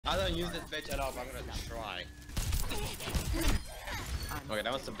I don't use this bitch at all, but I'm gonna try. Okay,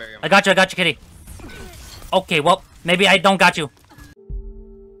 that was the very. I got you, kitty. Okay, well, maybe I don't got you.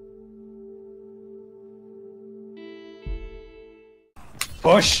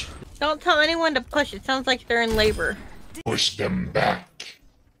 Push! Don't tell anyone to push, it sounds like they're in labor. Push them back.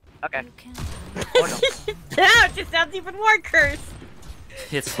 Okay. Yeah, it just sounds even more cursed.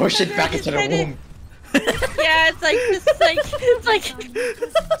 It's Push it back into the womb. Yeah, it's like,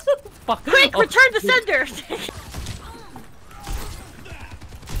 fuck. quick, return the sender!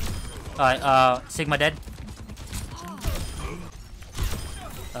 Alright, Sigma dead.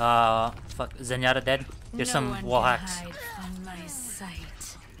 Fuck, Zenyatta dead. There's some wall hacks.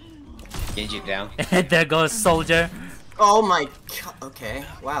 Genji down. There goes Soldier. Oh my god. Okay.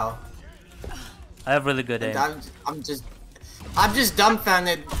 Wow. I have really good aim. I'm just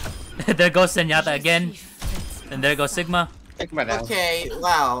dumbfounded. There goes Zenyatta again. And there goes Sigma. Sigma down. Okay.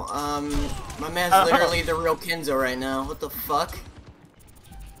 Wow. My man's literally the real Kenzo right now. What the fuck?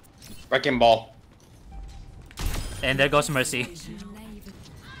 Wrecking ball. And there goes Mercy.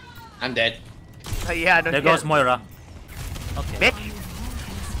 I'm dead. Yeah, I don't There goes Moira. Okay. Bitch.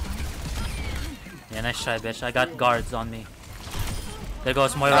 Yeah, nice try, bitch. I got guards on me. There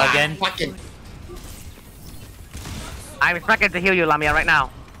goes Moira again. Fucking. I'm expected to heal you, Lamia, right now.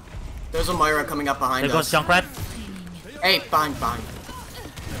 There's a Moira coming up behind There goes us. Junkrat. Hey, fine.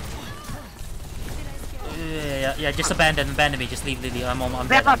 Yeah, just abandon me. Just leave. I'm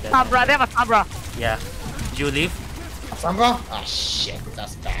They dead. have a Sabra, they have a Sabra. Yeah. Did you leave? Sambra? Oh shit,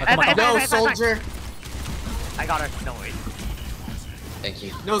 that's bad. Come on. No soldier. I got her. No worries. Thank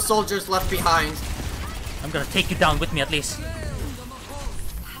you. No soldiers left behind. I'm gonna take you down with me at least.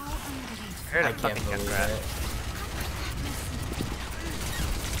 You're the I can't fucking believe Junkrat. it.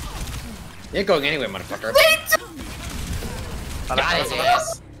 You ain't going anywhere, motherfucker. Fall Got his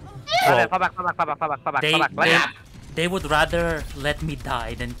ass. back. Fall back. They would rather let me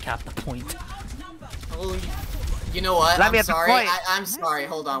die than cap the point. Holy. You know what? Let me I'm at the sorry. point. I'm sorry.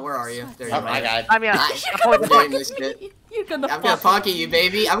 Hold on. Where are you? There you Oh are. my god. Lamia, I'm doing this shit. You're gonna I'm gonna pocket you,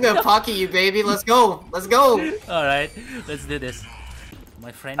 baby. I'm gonna pocket you, baby. Let's go. Let's go. Alright, let's do this.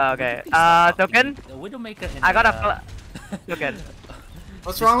 My friend. Okay, Token? The Widowmaker and I got a Token.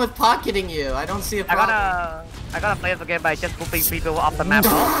 What's wrong with pocketing you? I don't see a problem. I gotta play this again by just moving people off the map.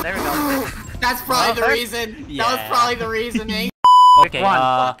 Oh, there we go. That's probably the reason. Yeah. That was probably the reasoning. Okay,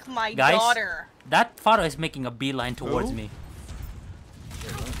 Fuck my guys, daughter. that Faro is making a beeline towards me.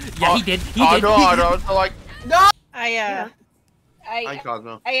 Yeah, he did. He Oh did. no, he I did. was like, I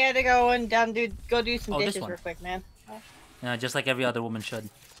Cosmo. I had to go and go do some Oh, this dishes one. real quick, man. Yeah, just like every other woman should.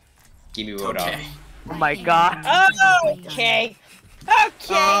 Give me what up. Okay. Oh my god. Okay. Okay.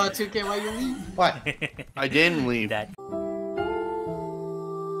 2K, why you leave? What? I didn't leave. That.